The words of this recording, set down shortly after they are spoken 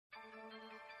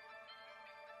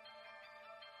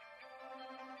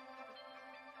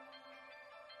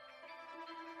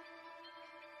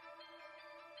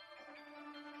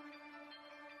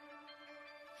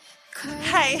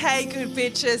Hey, good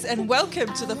bitches, and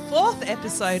welcome to the 4th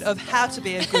episode of How to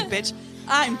Be a Good Bitch.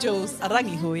 I'm Jules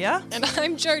Arangihuya. And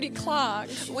I'm Jodie Clark.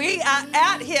 We are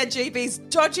out here, GBs,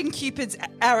 dodging Cupid's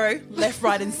arrow left,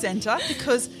 right and centre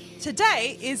because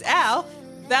today is our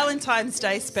Valentine's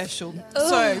Day special. Ugh.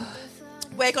 So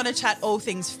we're going to chat all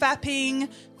things fapping,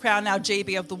 crown our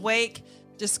GB of the week,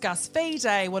 discuss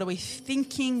V-Day, what are we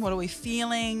thinking, what are we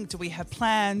feeling, do we have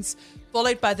plans,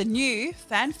 followed by the new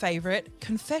fan favourite,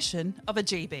 Confession of a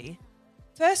GB.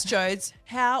 First, Jodes,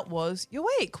 how was your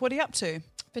week? What are you up to?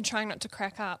 Been trying not to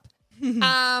crack up.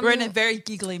 We're in a very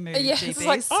giggly mood, Yes, GBs. it's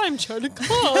like, I'm Jodie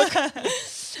Clark.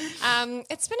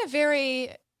 It's been a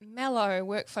very mellow,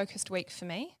 work-focused week for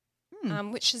me,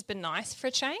 which has been nice for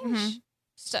a change. Mm-hmm.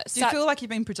 Do you feel like you've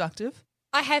been productive?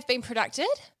 I have been productive.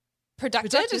 I have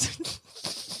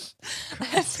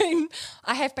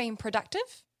been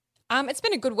productive. It's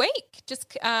been a good week.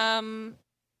 Just I'm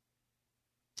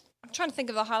trying to think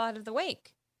of the highlight of the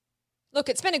week. Look,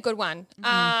 it's been a good one.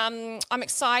 I'm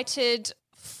excited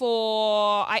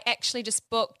I actually just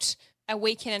booked a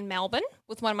weekend in Melbourne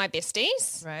with one of my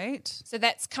besties. Right. So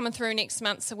that's coming through next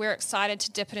month. So we're excited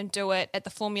to dip it and do it at the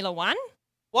Formula One.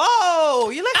 Whoa,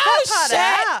 you left that part shit.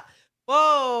 out.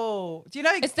 Whoa. Do you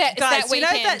know, It's that guys, do you know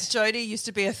weekend. that Jodie used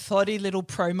to be a thotty little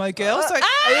promo girl? So are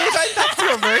you going back to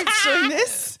your roots doing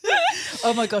this?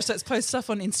 Oh my gosh, let's post stuff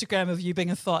on Instagram of you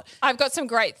being a thought. I've got some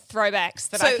great throwbacks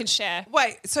that I can share.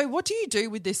 Wait, so what do you do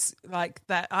with this like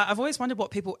that? I've always wondered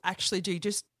what people actually do.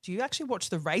 Do you actually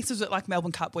watch the race? Or is it like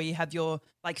Melbourne Cup where you have your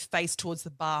like face towards the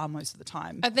bar most of the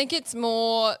time? I think it's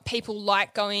more people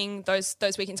like going those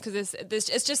weekends because there's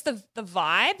it's just the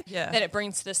vibe that it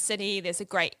brings to the city. There's a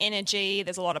great energy.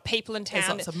 There's a lot of people in town. There's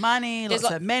lots of money, lots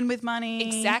of men with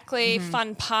money. Exactly.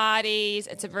 Fun parties.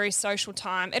 It's a very social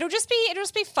time. It'll just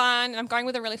be fun. I'm going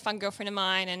with a really fun girlfriend of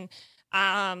mine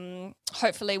and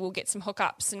hopefully we'll get some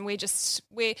hookups and we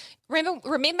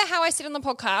remember how I said on the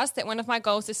podcast that one of my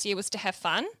goals this year was to have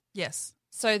fun? Yes.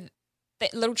 So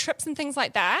that little trips and things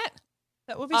like that.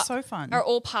 That would be so fun. Are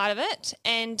all part of it.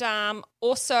 And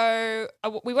also,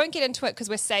 we won't get into it because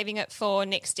we're saving it for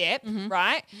next step,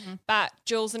 right? But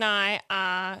Jules and I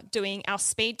are doing our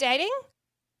speed dating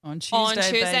on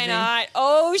Tuesday baby. Night.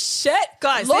 Oh, shit.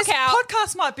 Guys, look this out.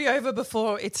 podcast might be over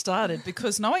before it started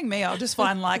because knowing me, I'll just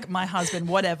find like my husband,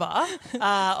 whatever,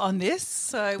 on this.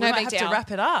 So we might have to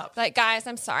wrap it up. Like, guys,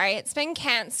 I'm sorry. It's been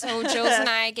cancelled. Jules and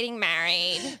I are getting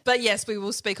married. But yes, we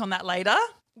will speak on that later.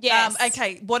 Yes.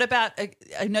 Okay, what about,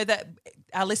 I know that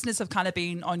our listeners have kind of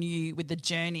been on you with the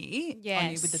journey. Yes.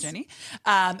 On you with the journey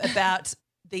about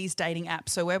these dating apps.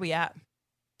 So where are we at?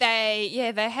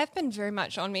 They have been very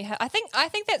much on me. I think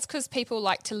that's because people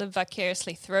like to live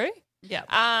vicariously through. Yeah.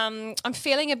 I'm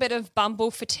feeling a bit of Bumble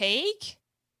fatigue.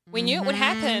 We knew it would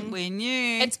happen. We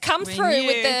knew. It's come through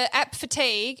with the app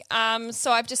fatigue.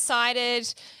 So I've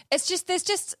decided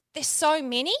there's so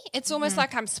many. It's almost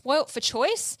like I'm spoilt for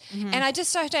choice and I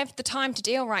just don't have the time to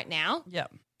deal right now. Yeah.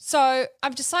 So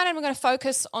I've decided I'm going to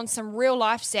focus on some real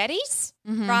life zaddies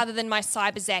rather than my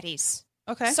cyber zaddies.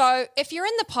 Okay. So if you're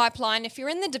in the pipeline, if you're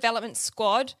in the development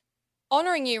squad,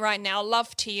 honouring you right now,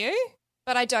 love to you,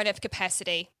 but I don't have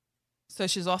capacity. So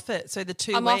she's off it. So the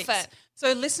 2 I'm weeks. off it.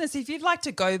 So listeners, if you'd like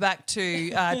to go back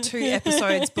to 2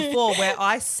 episodes before where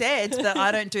I said that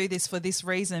I don't do this for this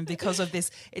reason because of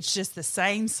this, it's just the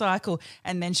same cycle.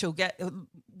 And then she'll get,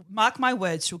 mark my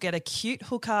words, she'll get a cute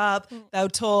hookup, they'll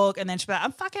talk, and then she'll be like,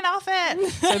 I'm fucking off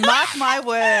it. So mark my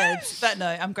words. But no,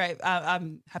 I'm great.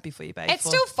 I'm happy for you, babe. It's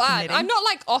still fun. Committing. I'm not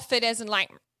like off it as in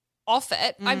like off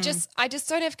it. I just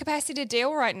don't have capacity to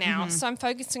deal right now. So I'm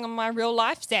focusing on my real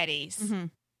life zaddies.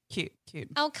 Cute.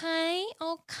 Okay.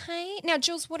 Now,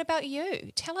 Jules, what about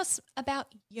you? Tell us about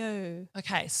you.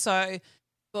 Okay, so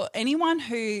for anyone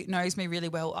who knows me really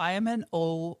well, I am an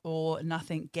all or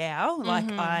nothing gal.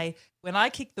 Like when I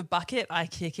kick the bucket, I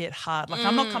kick it hard. Like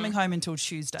I'm not coming home until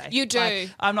Tuesday. You do.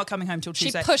 Like, I'm not coming home till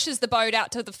Tuesday. She pushes the boat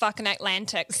out to the fucking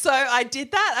Atlantic. So I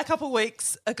did that a couple of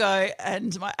weeks ago,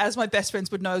 and as my best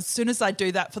friends would know, as soon as I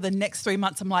do that for the next 3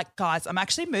 months, I'm like, guys, I'm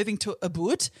actually moving to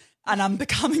Ubud and I'm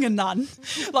becoming a nun.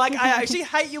 Like, I actually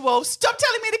hate you all. Stop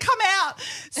telling me to come out.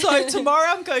 So tomorrow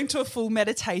I'm going to a full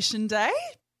meditation day,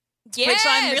 which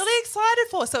I'm really excited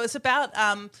for. So it's about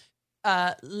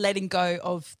letting go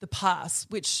of the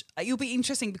past, which you'll be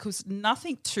interesting because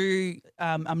nothing too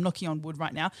I'm knocking on wood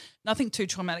right now, nothing too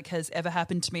traumatic has ever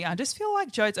happened to me. I just feel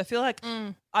like, Jodes, I feel like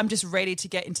I'm just ready to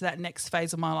get into that next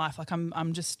phase of my life. Like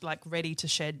I'm just like ready to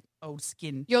shed old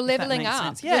skin. You're leveling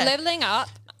up. Yeah. You're leveling up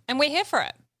and we're here for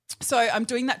it. So I'm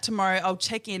doing that tomorrow. I'll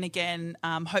check in again.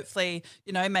 Hopefully,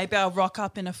 maybe I'll rock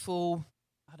up in a full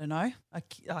don't know,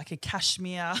 like a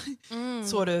cashmere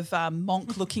sort of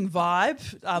monk-looking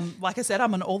vibe. Like I said,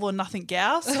 I'm an all-or-nothing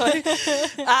gal. So,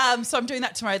 so I'm doing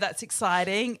that tomorrow. That's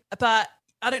exciting. But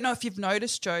I don't know if you've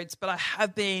noticed, Jodes, but I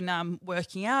have been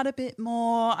working out a bit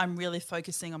more. I'm really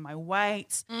focusing on my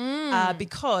weight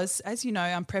because, as you know,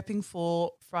 I'm prepping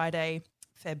for Friday,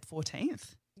 Feb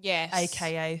 14th. Yes.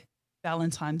 AKA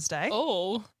Valentine's Day.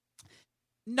 Oh.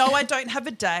 No, I don't have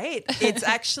a date. It's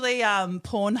actually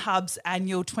Pornhub's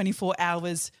annual 24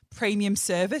 hours premium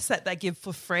service that they give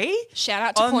for free. Shout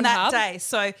out to on Pornhub. that day.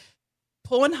 So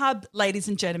Pornhub, ladies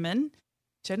and gentlemen,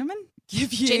 gentlemen,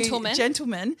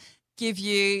 give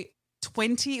you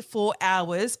 24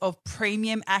 hours of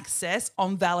premium access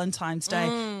on Valentine's Day.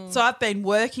 So I've been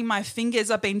working my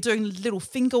fingers. I've been doing little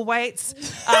finger weights.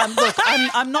 Look,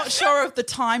 I'm not sure of the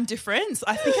time difference.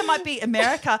 I think it might be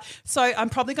America. So I'm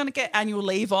probably going to get annual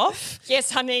leave off. Yes,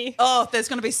 honey. Oh, there's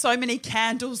going to be so many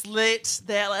candles lit.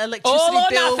 Their electricity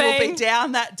bill will be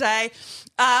down that day.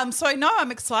 So no,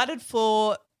 I'm excited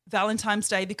for Valentine's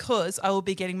Day because I will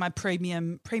be getting my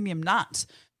premium nut.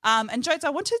 And Jodes,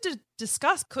 I wanted to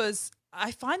discuss because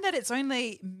I find that it's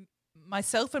only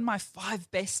myself and my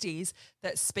 5 besties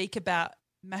that speak about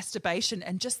masturbation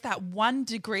and just that 1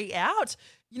 degree out.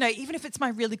 You know, even if it's my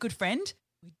really good friend,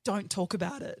 we don't talk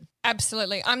about it.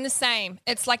 Absolutely. I'm the same.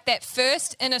 It's like that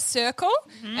first inner circle,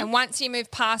 and once you move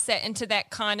past that into that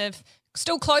kind of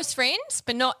still close friends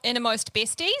but not innermost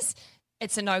besties,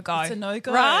 it's a no-go. It's a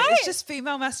no-go. Right? It's just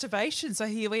female masturbation. So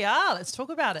here we are. Let's talk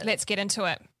about it. Let's get into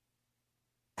it.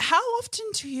 How often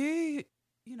do you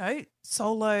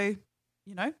solo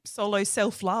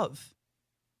self-love?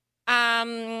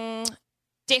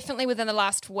 Definitely within the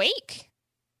last week.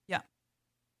 Yeah.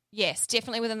 Yes,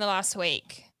 definitely within the last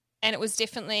week. And it was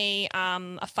definitely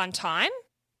a fun time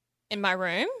in my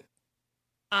room.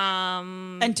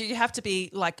 And do you have to be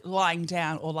like lying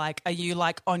down or like are you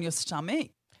like on your stomach?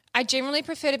 I generally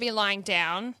prefer to be lying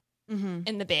down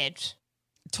in the bed.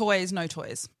 Toys, no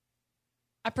toys.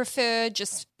 I prefer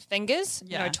just fingers,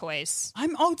 Yeah. no toys.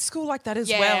 I'm old school like that as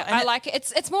Yeah, well. And I like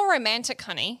it. It's more romantic,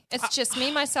 honey. It's just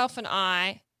me, myself, and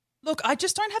I. look, I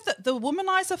just don't have the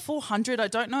Womanizer 400. I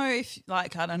don't know if I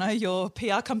don't know your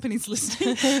PR company's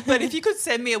listening, but if you could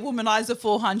send me a Womanizer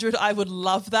 400, I would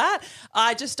love that.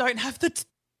 I just don't have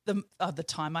the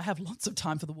time. I have lots of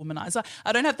time for the Womanizer.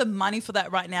 I don't have the money for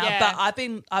that right now, Yeah.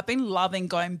 but I've been loving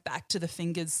going back to the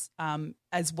fingers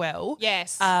as well.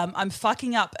 Yes. I'm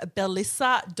fucking up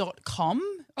Belissa.com.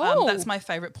 Oh. That's my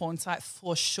favorite porn site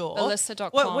for sure.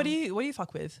 Belissa.com. What do you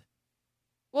fuck with?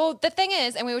 Well, the thing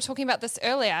is, and we were talking about this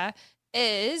earlier,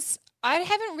 is I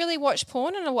haven't really watched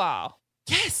porn in a while.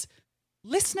 Yes.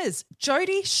 Listeners,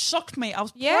 Jodie shocked me. I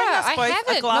was pouring Yeah, us I both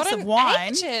haven't. a glass Not of in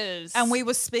wine ages. and we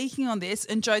were speaking on this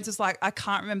and Jodes was like, I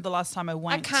can't remember the last time I I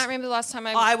went. can't remember the last time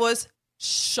I was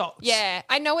shocked. Yeah,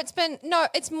 I know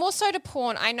it's more so to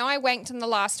porn. I know I wanked in the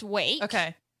last week.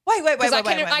 Okay. Wait. Because I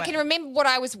can remember what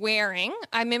I was wearing.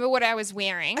 I remember what I was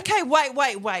wearing. Okay,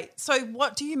 wait. So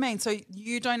what do you mean? So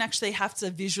you don't actually have to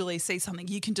visually see something.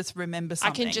 You can just remember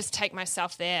something. I can just take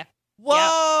myself there. Whoa.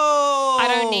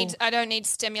 Yep. I don't need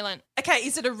stimulant. Okay,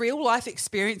 is it a real life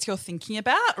experience you're thinking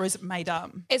about or is it made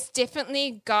up? It's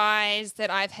definitely guys that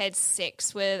I've had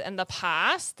sex with in the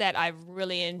past that I've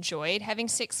really enjoyed having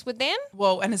sex with them.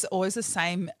 Well, and is it always the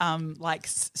same,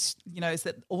 is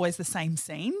it always the same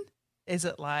scene? Is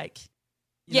it like,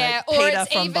 or Peter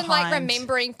it's from even like behind?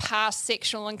 remembering past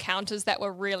sexual encounters that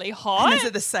were really And hot. is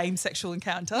it the same sexual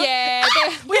encounter? Yeah.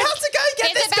 We have to go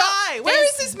get there's this about- guy. Where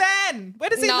is this man? Where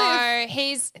does he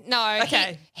live?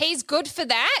 Okay. He's good for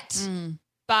that,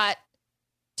 but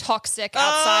toxic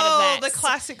outside Oh, of that. the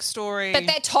classic story. But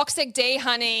that toxic D,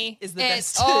 honey, Is the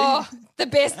best. Oh, the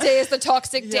best D is the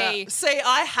toxic Yeah. D. See,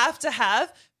 I have to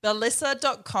have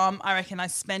Belissa.com. I reckon I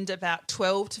spend about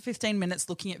 12 to 15 minutes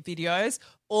looking at videos.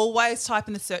 Always type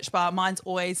in the search bar. Mine's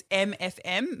always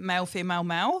MFM, male, female,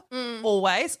 male.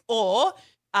 Always. Or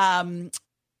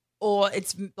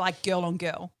it's like girl on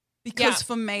girl. Because Yeah.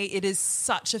 for me, it is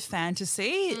such a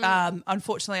fantasy.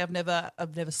 Unfortunately, I've never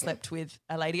slept with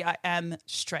a lady. I am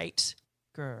straight.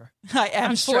 Girl. I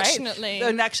am Unfortunately. straight.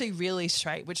 And actually really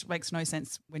straight, which makes no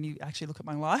sense when you actually look at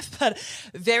my life, but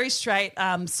very straight.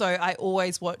 So I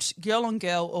always watch girl on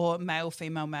girl or male,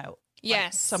 female, male.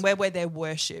 Yes. Somewhere where they're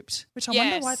worshipped, which I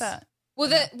wonder why Yes. that.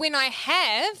 Well, when I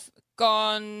have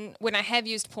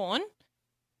used porn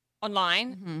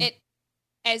online, it,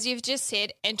 as you've just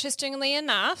said, interestingly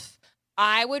enough,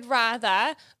 I would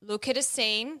rather look at a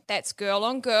scene that's girl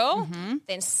on girl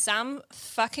than some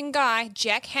fucking guy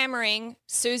jackhammering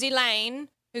Susie Lane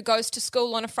who goes to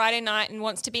school on a Friday night and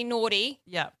wants to be naughty.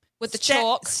 Yeah. with the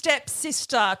chalk.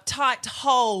 Stepsister, tight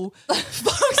hole.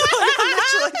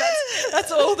 Literally,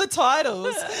 that's all the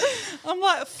titles. I'm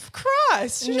like,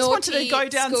 Christ, she just wanted to go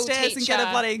downstairs and get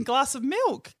a bloody glass of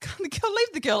milk.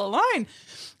 Leave the girl alone.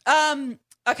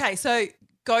 Okay, so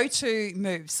go to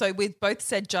moves. So we've both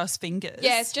said just fingers.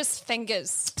 Yeah, it's just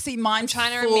fingers. See, mine's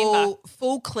trying to remember.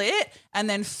 Full clit and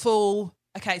then full.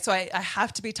 Okay, so I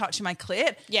have to be touching my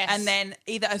clit. Yes. And then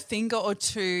either a finger or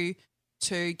two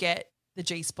to get the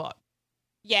G spot.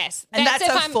 Yes. And that's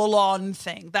a full-on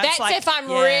thing. That's like, if I'm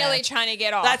really trying to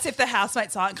get off. That's if the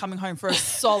housemates aren't coming home for a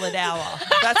solid hour.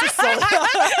 That's a solid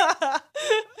hour.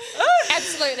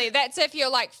 Absolutely. That's if you're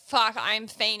like, fuck, I'm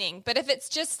fiending. But if it's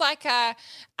just like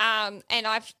and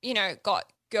I've, got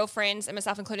girlfriends and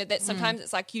myself included, that sometimes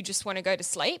it's like you just want to go to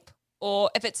sleep.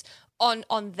 Or if it's on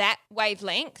that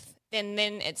wavelength, then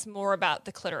it's more about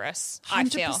the clitoris, 100%. I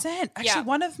feel. 100%. Actually,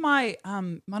 one of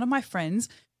my friends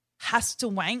has to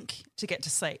wank to get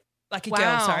to sleep. Like a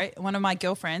girl, sorry. One of my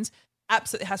girlfriends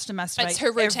absolutely has to masturbate. It's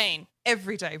her routine.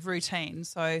 Every day, routine.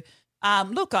 So,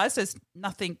 look, guys, there's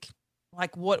nothing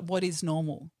like what is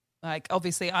normal. Like,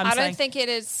 obviously, I don't think it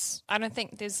is. I don't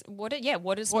think there's what is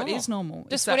normal. What is normal?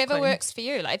 Just whatever works for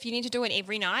you. Like, if you need to do it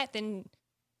every night, then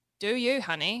do you,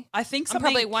 honey? I think I'm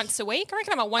probably once a week. I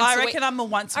reckon I'm a once a week. I reckon I'm a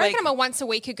once a week. I reckon I'm a once a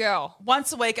week girl.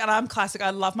 Once a week, and I'm classic. I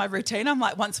love my routine. I'm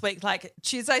like once a week, like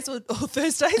Tuesdays or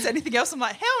Thursdays. Anything else, I'm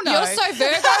like, hell no. You're so Virgo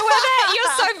with it.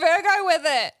 You're so Virgo with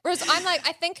it. Whereas I'm like,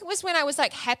 I think it was when I was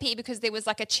like happy because there was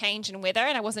like a change in weather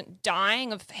and I wasn't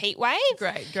dying of heat wave.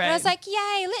 Great. And I was like,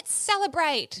 yay, let's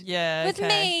celebrate with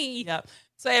me. Yep.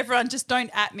 So everyone just don't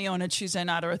at me on a Tuesday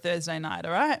night or a Thursday night,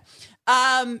 all right?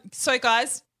 So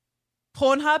guys,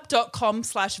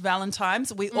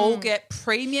 Pornhub.com/Valentimes. We all get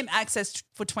premium access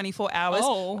for 24 hours.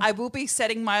 Oh. I will be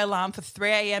setting my alarm for 3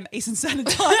 a.m. Eastern Standard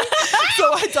Time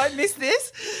so I don't miss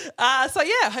this.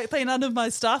 Hopefully none of my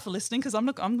staff are listening because I'm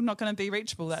not going to be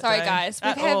reachable that Sorry, day. guys.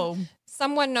 At all.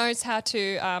 Someone knows how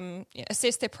to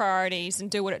assess their priorities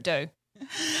and do what it do.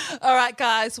 All right,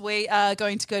 guys, we are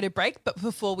going to go to break. But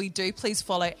before we do, please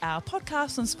follow our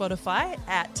podcast on Spotify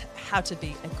at How to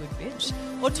Be a Good Bitch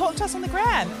or talk to us on the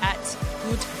gram at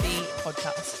Good Be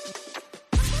Podcast.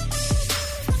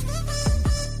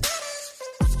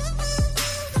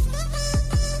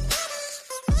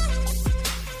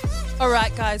 All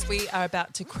right, guys, we are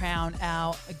about to crown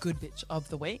our Good Bitch of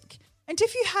the Week. And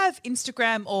if you have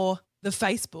Instagram or the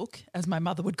Facebook, as my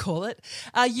mother would call it,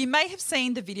 you may have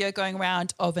seen the video going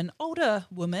around of an older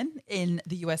woman in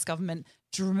the US government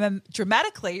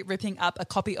dramatically ripping up a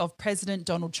copy of President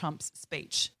Donald Trump's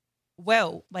speech.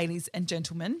 Well, ladies and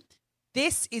gentlemen,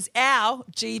 this is our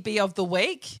GB of the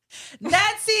week,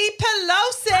 Nancy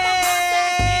Pelosi.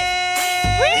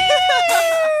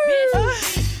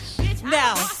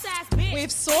 Now,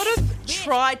 we've sort of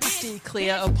tried to steer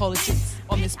clear of politics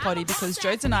on this potty because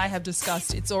Jodes and I have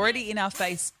discussed it's already in our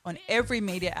face on every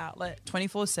media outlet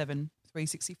 24/7,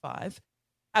 365.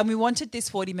 And we wanted this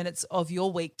 40 minutes of your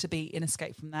week to be an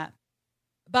escape from that.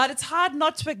 But it's hard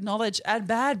not to acknowledge a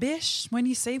bad bish when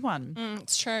you see one.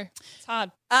 It's true. It's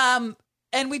hard. And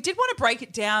we did want to break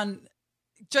it down.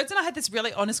 Jodes and I had this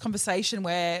really honest conversation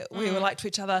where we were like to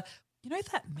each other, you know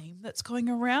that meme that's going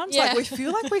around? Yeah. Like we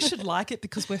feel like we should like it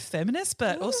because we're feminists,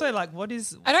 but also like what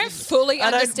is... I don't fully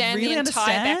understand really the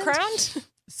entire understand. background.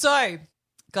 So,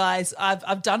 guys,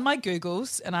 I've done my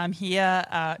Googles and I'm here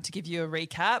to give you a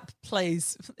recap.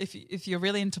 Please, if you're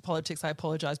really into politics, I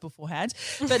apologise beforehand.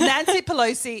 But Nancy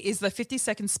Pelosi is the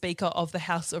 52nd Speaker of the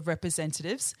House of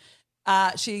Representatives.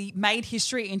 She made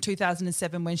history in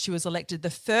 2007 when she was elected the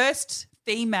first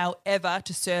female ever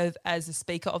to serve as the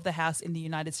Speaker of the House in the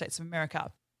United States of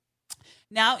America.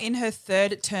 Now in her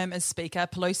third term as Speaker,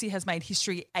 Pelosi has made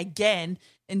history again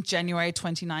in January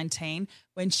 2019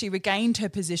 when she regained her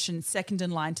position second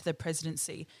in line to the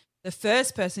presidency, the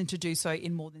first person to do so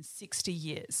in more than 60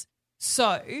 years.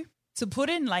 So to put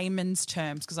in layman's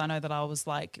terms, because I know that I was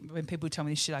like, when people tell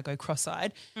me this shit, I go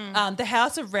cross-eyed. The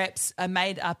House of Reps are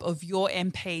made up of your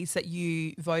MPs that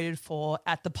you voted for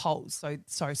at the polls. So,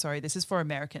 sorry, this is for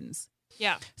Americans.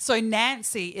 Yeah. So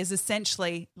Nancy is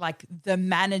essentially like the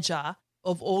manager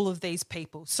of all of these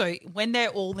people. So when they're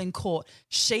all in court,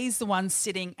 she's the one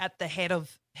sitting at the head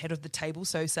of the table,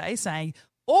 so saying,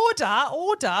 order.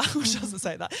 She doesn't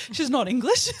say that. She's not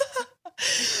English.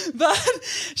 But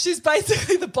she's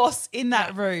basically the boss in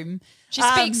that room. She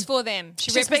speaks for them.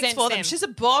 She represents speaks for them. She's a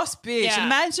boss bitch.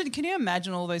 Yeah. Can you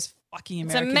imagine all those fucking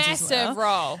Americans? It's a massive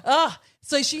role.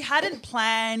 So she hadn't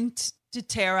planned to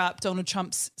tear up Donald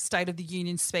Trump's State of the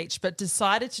Union speech, but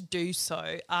decided to do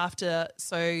so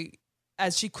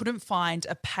as she couldn't find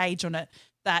a page on it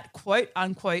that quote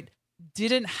unquote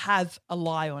didn't have a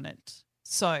lie on it.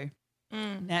 So,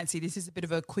 Nancy, this is a bit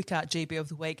of a quicker GB of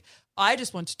the week. I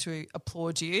just wanted to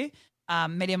applaud you.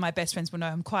 Many of my best friends will know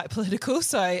I'm quite political,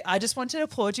 so I just wanted to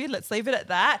applaud you. Let's leave it at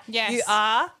that. Yes. You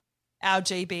are our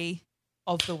GB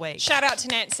of the week. Shout out to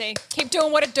Nancy. Keep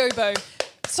doing what it do, boo.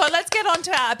 So let's get on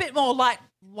to our a bit more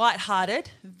light-hearted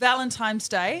Valentine's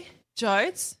Day.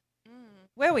 Jodes,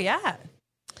 where are we at?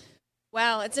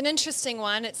 Well, it's an interesting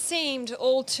one. It seemed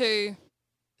all too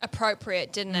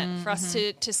appropriate, didn't it, for us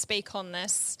to speak on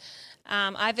this.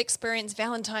 I've experienced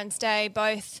Valentine's Day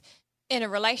both in a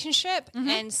relationship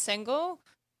and single.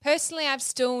 Personally, I've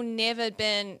still never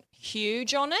been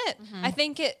huge on it. I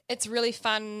think it's really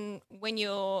fun when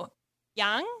you're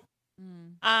young.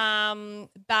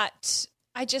 But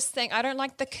I just think I don't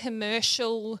like the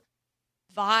commercial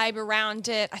vibe around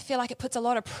it. I feel like it puts a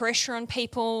lot of pressure on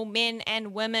people, men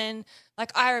and women.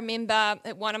 Like I remember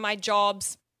at one of my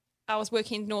jobs, I was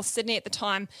working in North Sydney at the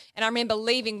time, and I remember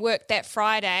leaving work that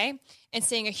Friday and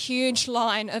seeing a huge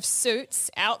line of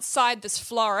suits outside this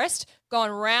florist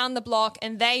going around the block,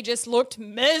 and they just looked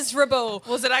miserable.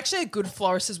 Was it actually a good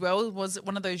florist as well? Was it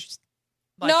one of those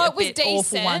no, it was bit decent.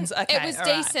 awful ones? Okay, it was all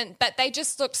decent, right. but they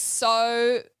just looked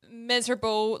so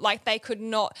miserable, like they could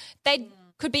not – they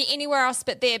could be anywhere else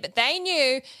but there, but they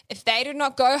knew if they did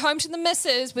not go home to the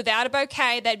missus without a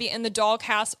bouquet, they'd be in the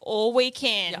doghouse all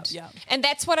weekend. Yeah. And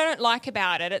that's what I don't like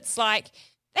about it. It's like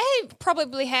they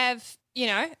probably have, you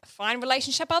know, a fine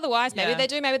relationship otherwise. Maybe Yeah. they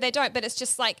do, maybe they don't, but it's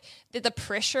just like the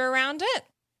pressure around it.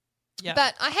 Yeah.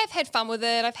 But I have had fun with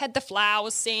it. I've had the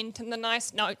flowers sent and the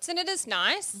nice notes, and it is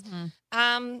nice.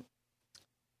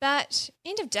 But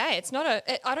end of day, it's not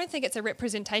I don't think it's a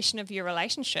representation of your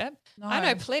relationship. No. I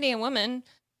know plenty of women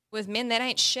with men that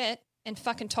ain't shit and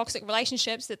fucking toxic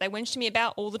relationships that they whinge to me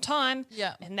about all the time.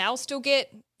 Yeah. And they'll still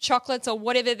get chocolates or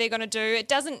whatever they're going to do. It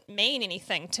doesn't mean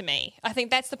anything to me. I think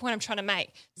that's the point I'm trying to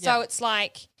make. So Yeah. it's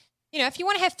like, you know, if you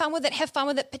want to have fun with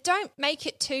it, but don't make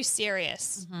it too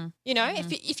serious. You know,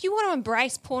 if you want to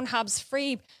embrace Pornhub's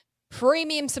free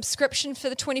premium subscription for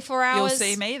the 24 hours. You'll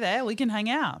see me there. We can hang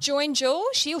out. Join Jules.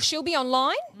 She'll be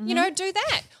online. You know, do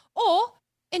that. Or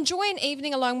enjoy an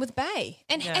evening alone with Bae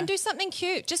and do something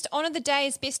cute. Just honour the day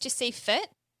as best you see fit.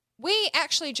 We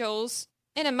actually, Jules,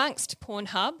 in amongst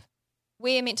Pornhub,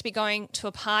 we're meant to be going to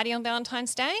a party on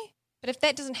Valentine's Day. But if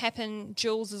that doesn't happen,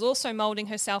 Jules is also moulding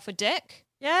herself a dick.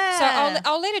 Yeah. So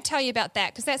I'll let her tell you about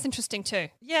that because that's interesting too.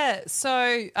 Yeah.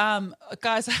 So,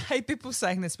 guys, I hate people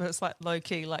saying this, but it's like low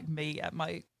key, like me at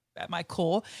my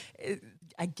core.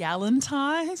 A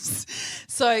Galentine's.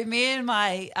 So me and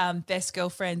my best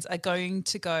girlfriends are going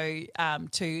to go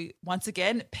to, once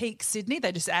again, Peak Sydney.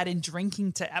 They just add in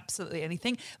drinking to absolutely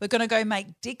anything. We're going to go make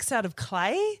dicks out of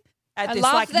clay at this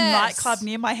love this. nightclub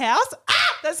near my house.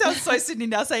 That sounds so Sydney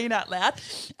now saying it out loud.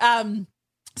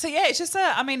 So yeah, it's just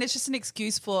it's just an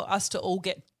excuse for us to all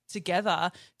get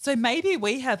together. So maybe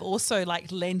we have also like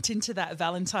lent into that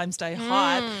Valentine's Day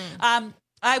hype.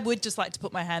 I would just like to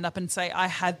put my hand up and say I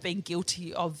have been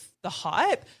guilty of the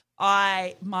hype.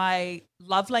 My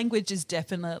love language is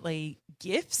definitely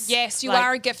gifts. Yes, you Like,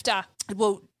 are a gifter.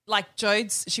 Well, like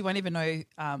Jodes, she won't even know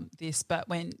this, but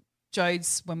when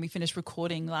we finished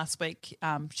recording last week,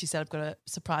 she said, I've got a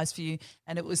surprise for you.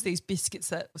 And it was these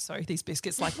biscuits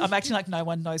like I'm acting like no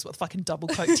one knows what fucking double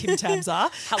Coke Tim Tams are.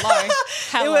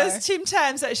 Hello. It was Tim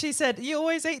Tams that she said, you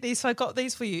always eat these, so I got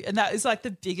these for you. And that is like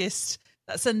the biggest,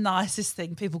 that's the nicest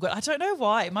thing people got. I don't know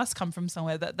why. It must come from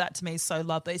somewhere that to me is so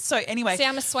lovely. So anyway. See,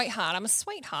 I'm a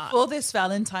sweetheart. For this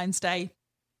Valentine's Day,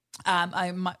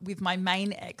 with my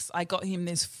main ex, I got him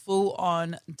this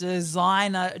full-on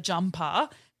designer jumper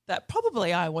that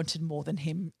probably I wanted more than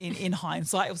him in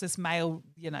hindsight. It was this male,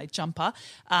 jumper.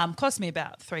 Cost me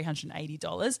about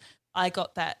 $380. I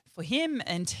got that for him,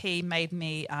 and he made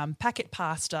me packet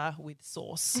pasta with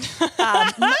sauce.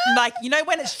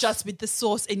 When it's just with the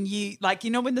sauce and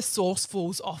when the sauce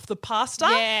falls off the pasta,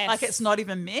 Yes. like it's not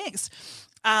even mixed.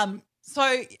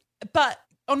 But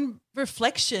on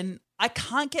reflection, I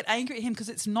can't get angry at him because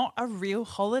it's not a real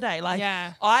holiday.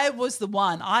 I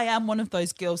am one of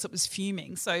those girls that was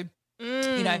fuming. So,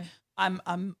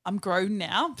 I'm grown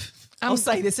now. I'll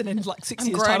say this and in like 6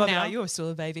 years' time, I'll be like, you're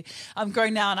still a baby. I'm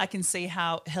grown now and I can see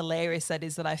how hilarious that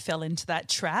is that I fell into that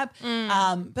trap.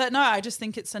 But no, I just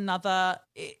think it's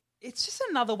it's just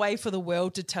another way for the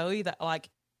world to tell you that like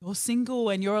you're single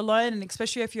and you're alone, and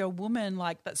especially if you're a woman,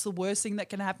 like that's the worst thing that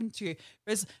can happen to you.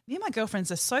 Whereas me and my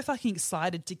girlfriends are so fucking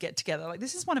excited to get together. Like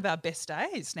this is one of our best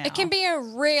days now. It can be a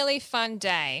really fun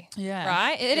day. Yeah.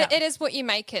 Right? It is what you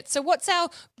make it. So what's our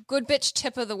good bitch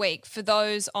tip of the week for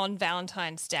those on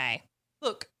Valentine's Day?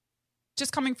 Look,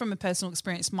 just coming from a personal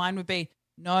experience, mine would be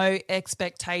no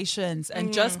expectations.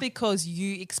 And just because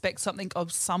you expect something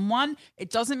of someone, it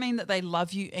doesn't mean that they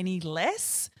love you any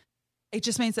less. It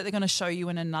just means that they're going to show you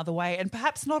in another way, and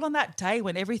perhaps not on that day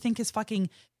when everything is fucking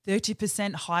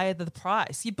 30% higher than the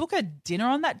price. You book a dinner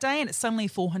on that day and it's suddenly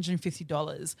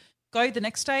 $450. Go the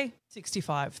next day,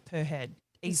 $65 per head.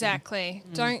 Easy. Exactly.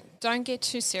 Don't get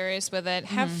too serious with it.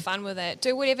 Have fun with it.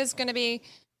 Do whatever's going to be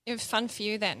fun for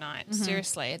you that night.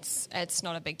 Seriously, it's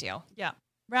not a big deal. Yeah.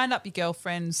 Round up your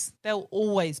girlfriends. They'll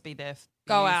always be there for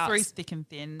Go you, out. through thick and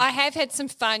thin. I have had some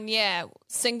fun,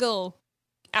 single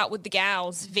out with the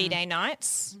gals V-Day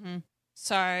nights.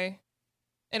 So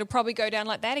it'll probably go down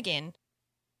like that again.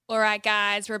 All right,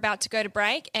 guys, we're about to go to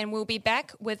break and we'll be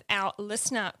back with our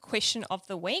listener question of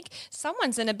the week.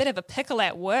 Someone's in a bit of a pickle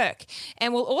at work,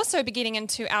 and we'll also be getting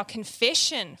into our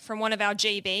confession from one of our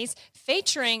GBs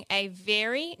featuring a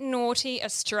very naughty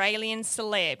Australian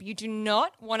celeb. You do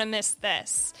not want to miss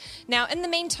this. Now, in the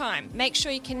meantime, make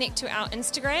sure you connect to our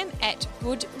Instagram at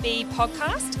Good Bee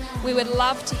Podcast. We would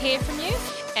love to hear from you,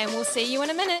 and we'll see you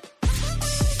in a minute.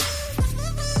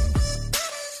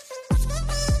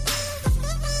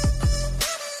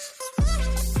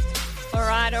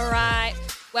 All right.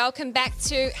 Welcome back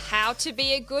to How to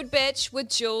Be a Good Bitch with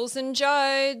Jules and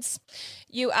Jodes.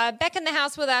 You are back in the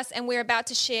house with us, and we're about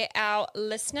to share our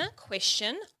listener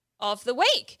question of the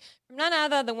week from none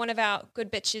other than one of our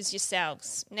good bitches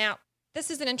yourselves. Now,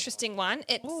 this is an interesting one.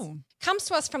 It comes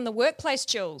to us from the workplace,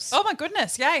 Jules. Oh, my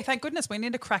goodness. Yay. Thank goodness. We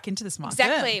need to crack into this market.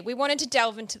 Exactly. We wanted to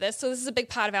delve into this, so this is a big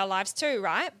part of our lives too,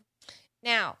 right?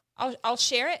 Now, I'll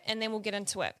share it and then we'll get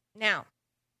into it. Now,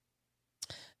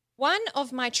 one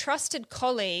of my trusted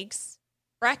colleagues,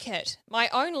 bracket, my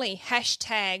only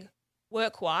hashtag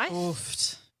work wife.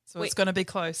 Oofed. So it's going to be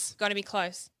close. Going to be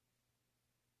close.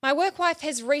 My work wife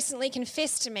has recently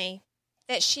confessed to me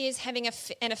that she is having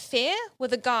an affair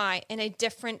with a guy in a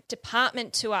different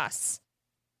department to us.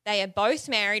 They are both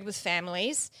married with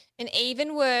families, and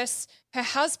even worse, her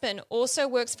husband also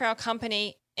works for our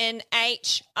company in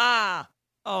HR.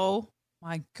 Oh,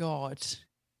 my God.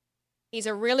 He's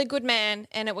a really good man,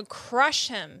 and it would crush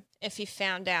him if he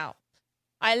found out.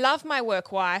 I love my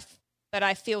work wife, but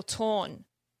I feel torn.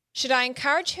 Should I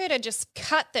encourage her to just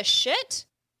cut the shit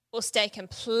or stay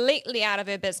completely out of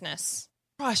her business?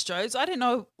 Christ, Jodes, I didn't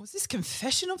know. Was this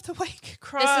confession of the week?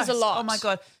 Christ. This is a lot. Oh, my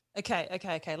God. Okay.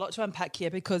 A lot to unpack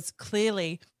here because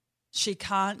clearly she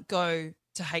can't go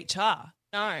to HR.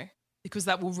 No. Because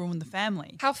that will ruin the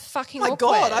family. How fucking awkward.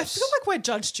 awkward. My God, I feel like we're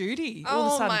Judge Judy all of a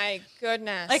Oh, sudden. my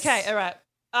goodness. Okay, all right.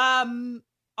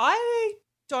 I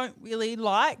don't really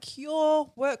like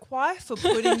your work wife for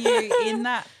putting you in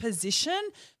that position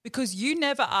because you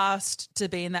never asked to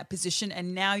be in that position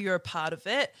and now you're a part of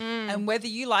it. And whether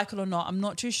you like it or not, I'm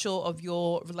not too sure of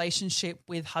your relationship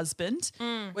with husband.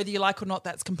 Whether you like it or not,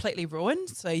 that's completely ruined.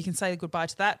 So you can say goodbye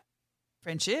to that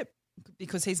friendship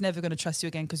because he's never going to trust you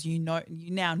again because you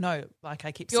now know, like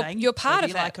I keep saying. You're part whether of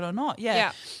you it. like it or not.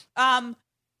 Yeah. I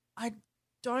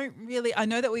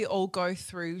know that we all go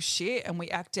through shit and we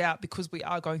act out because we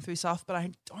are going through stuff, but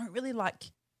I don't really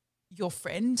like your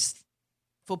friends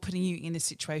for putting you in this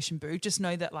situation, boo. Just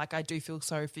know that like I do feel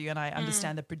sorry for you and I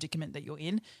understand the predicament that you're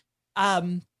in.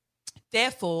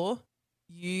 Therefore,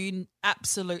 you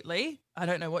absolutely, I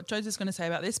don't know what Jodes is going to say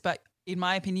about this, but in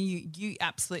my opinion, you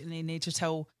absolutely need to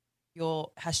tell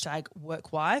your hashtag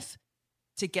work wife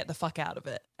to get the fuck out of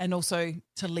it and also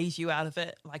to leave you out of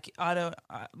it. Like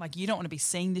you don't want to be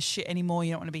seeing this shit anymore.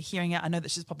 You don't want to be hearing it. I know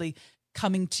that she's probably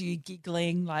coming to you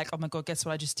giggling like, oh my God, guess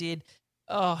what I just did?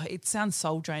 Oh, it sounds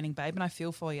soul draining, babe, and I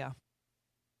feel for you.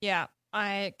 Yeah,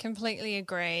 I completely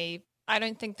agree. I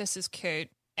don't think this is cute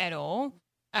at all.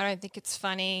 I don't think it's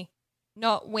funny.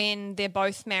 Not when they're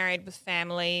both married with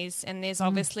families and there's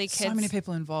obviously kids. So many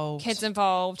people involved. Kids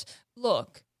involved.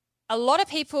 Look, a lot of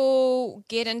people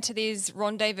get into these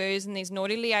rendezvous and these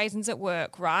naughty liaisons at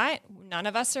work, right? None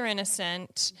of us are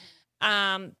innocent.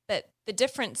 But the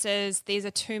difference is these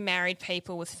are two married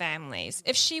people with families.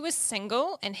 If she was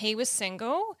single and he was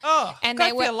single, and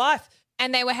they were life,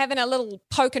 and they were having a little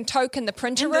poke and toke in the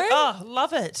printer room,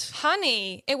 love it,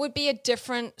 honey, it would be a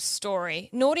different story.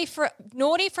 Naughty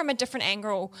from a different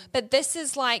angle, but this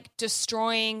is like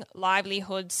destroying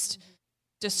livelihoods,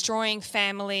 destroying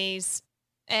families,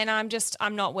 and I'm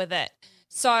not with it.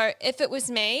 So if it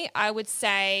was me, I would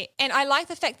say, and I like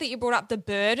the fact that you brought up the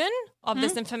burden of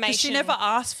this information. She never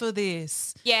asked for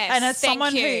this. Yes, and as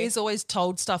someone you. who is always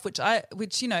told stuff,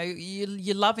 which you know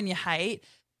you love and you hate,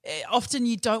 often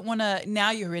you don't want to,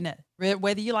 now you're in it.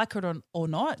 Whether you like it or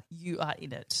not, you are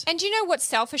in it. And you know what's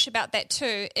selfish about that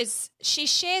too is she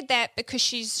shared that because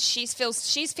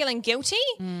she's feeling guilty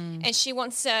and she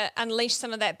wants to unleash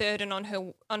some of that burden on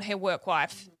her work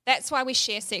wife. That's why we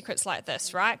share secrets like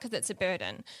this, right? Because it's a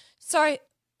burden. So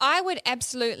I would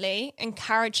absolutely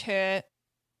encourage her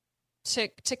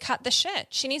to cut the shit.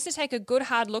 She needs to take a good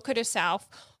hard look at herself,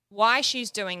 why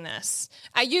she's doing this.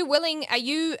 Are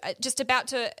you just about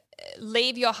to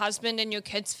leave your husband and your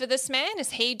kids for this man?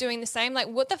 Is he doing the same? Like,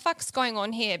 what the fuck's going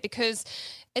on here? Because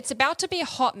it's about to be a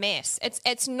hot mess.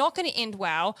 It's not going to end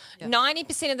well.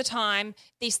 90% of the time,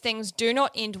 these things do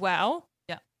not end well.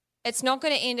 Yeah. It's not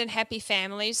going to end in happy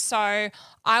families. So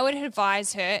I would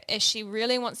advise her, if she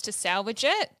really wants to salvage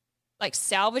it, like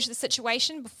salvage the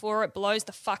situation before it blows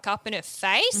the fuck up in her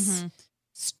face,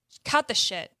 cut the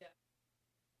shit.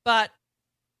 But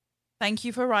thank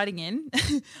you for writing in.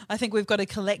 I think we've got a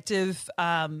collective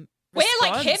We're response.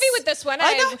 like heavy with this one.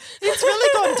 I know. It's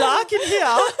really gone dark in here.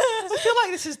 I feel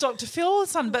like this is Dr. Phil or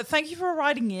something. But thank you for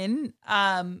writing in.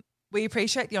 We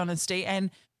appreciate the honesty,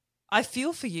 and I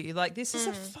feel for you. Like, this is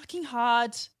a fucking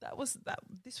hard.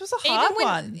 This was a hard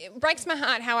one. It breaks my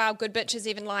heart how our good bitch is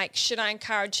even like, should I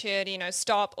encourage her to,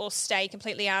 stop or stay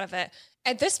completely out of it?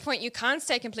 At this point, you can't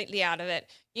stay completely out of it.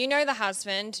 You know the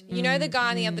husband, you know the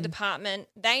guy in the other department.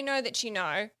 They know that you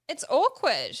know. It's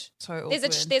awkward. So awkward.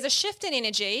 There's a shift in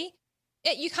energy.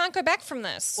 You can't go back from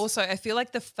this. Also, I feel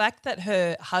like the fact that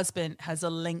her husband has a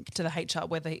link to the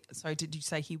HR, did you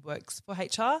say he works for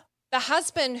HR? The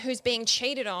husband who's being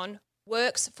cheated on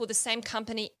works for the same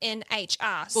company in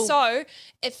HR. Well, so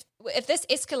if this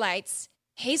escalates,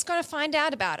 he's going to find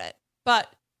out about it.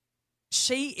 But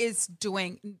she is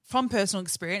doing, from personal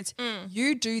experience,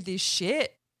 you do this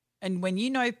shit, and when you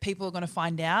know people are going to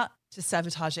find out, to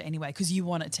sabotage it anyway because you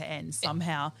want it to end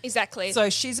somehow. Exactly. So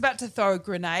she's about to throw a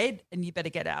grenade and you better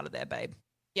get out of there, babe.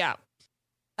 Yeah.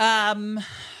 All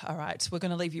right, we're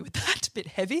going to leave you with that, a bit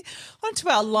heavy. On to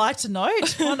our lighter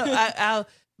note, on our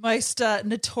most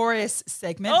notorious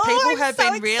segment. People have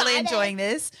been really enjoying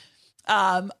this.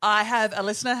 I have a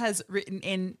listener has written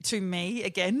in to me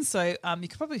again, so you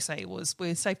could probably say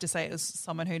we're safe to say it was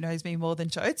someone who knows me more than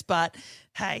Jodes, but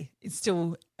hey, it's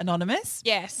still anonymous.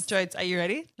 Yes. Jodes, are you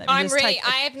ready? I'm ready.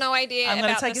 I have no idea I'm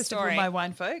about take the a sip story. of my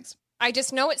wine, folks. I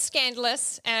just know it's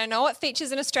scandalous and I know it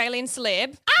features an Australian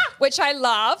celeb, which I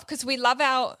love because we love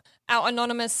our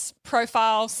anonymous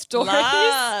profile stories.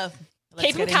 Love.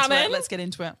 Keep them coming. Let's get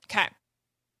into it. Okay.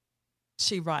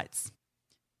 She writes,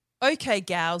 okay,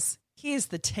 gals, here's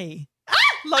the tea.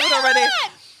 Love it already.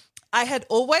 I had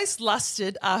always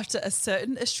lusted after a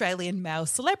certain Australian male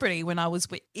celebrity when I was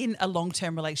in a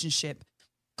long-term relationship,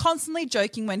 constantly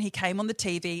joking when he came on the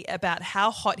TV about how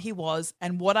hot he was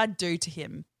and what I'd do to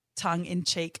him,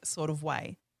 tongue-in-cheek sort of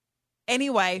way.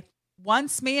 Anyway,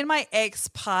 once me and my ex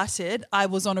parted, I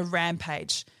was on a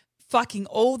rampage, fucking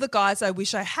all the guys I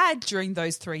wish I had during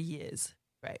those 3 years.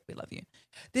 Great, we love you.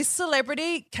 This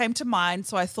celebrity came to mind,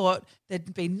 so I thought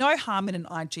there'd be no harm in an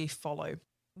IG follow.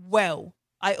 Well,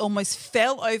 I almost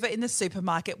fell over in the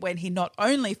supermarket when he not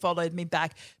only followed me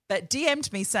back, but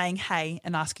DM'd me saying hey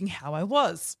and asking how I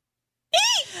was.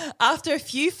 After a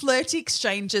few flirty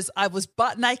exchanges, I was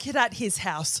butt naked at his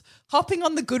house, hopping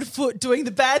on the good foot, doing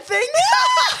the bad thing.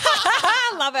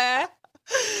 Love her.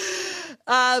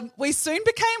 We soon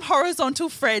became horizontal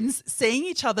friends, seeing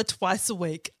each other twice a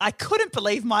week. I couldn't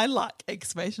believe my luck! !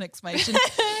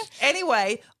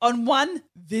 Anyway, on one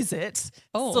visit,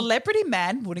 celebrity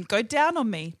man wouldn't go down on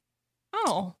me.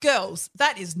 Oh. Girls,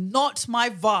 that is not my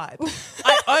vibe.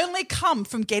 I only come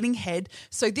from getting head,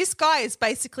 so this guy is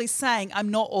basically saying I'm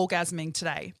not orgasming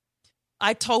today.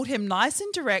 I told him nice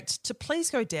and direct to please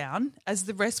go down as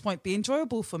the rest won't be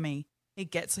enjoyable for me. He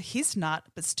gets his nut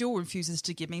but still refuses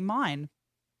to give me mine.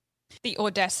 The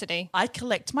audacity. I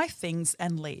collect my things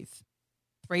and leave.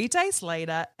 3 days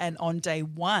later and on day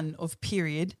 1 of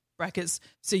period, brackets,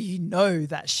 so you know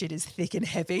that shit is thick and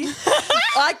heavy,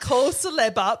 I call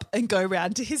celeb up and go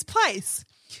round to his place.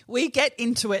 We get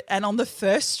into it and on the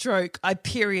first stroke, I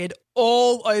period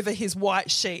all over his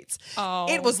white sheets. Oh.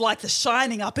 It was like the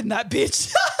shining up in that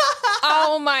bitch.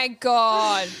 Oh, my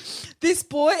God. This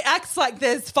boy acts like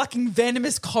there's fucking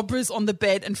venomous cobras on the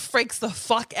bed and freaks the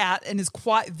fuck out and is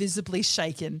quite visibly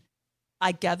shaken.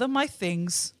 I gather my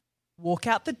things, walk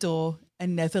out the door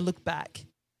and never look back.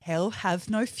 Hell have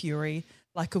no fury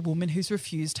like a woman who's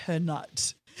refused her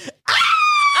nut.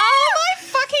 Oh, my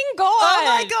fucking God. Oh,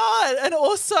 my God. And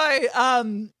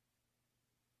also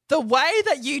the way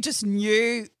that you just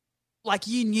knew like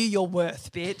you knew your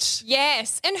worth, bitch.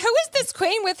 Yes. And who is this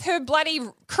queen with her bloody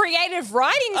creative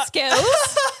writing skills?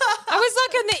 I was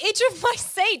like on the edge of my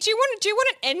seat. Do you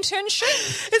want an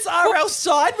internship? It's R.L.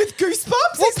 Stein with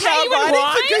Goosebumps. We'll He's pay now you in writing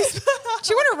wine. for Goosebumps.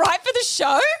 Do you want to write for the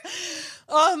show?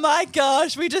 Oh my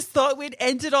gosh. We just thought we'd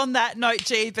end it on that note,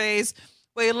 GBs.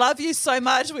 We love you so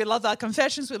much. We love our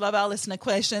confessions. We love our listener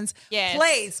questions. Yes.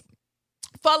 Please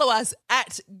follow us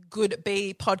at Good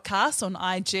Bee Podcast on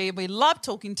IG. We love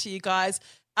talking to you guys.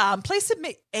 Please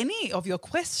submit any of your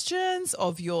questions,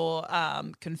 of your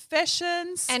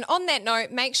confessions. And on that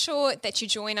note, make sure that you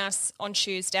join us on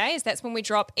Tuesdays. That's when we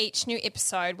drop each new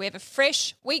episode. We have a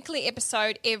fresh weekly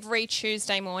episode every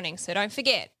Tuesday morning, so don't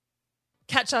forget.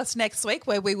 Catch us next week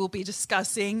where we will be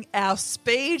discussing our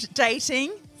speed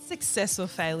dating, success or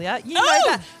failure. You know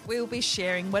that we will be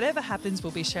sharing, whatever happens,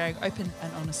 we'll be sharing open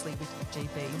and honestly with you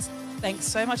GBs. Thanks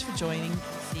so much for joining.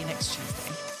 See you next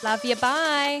Tuesday. Love you.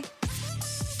 Bye.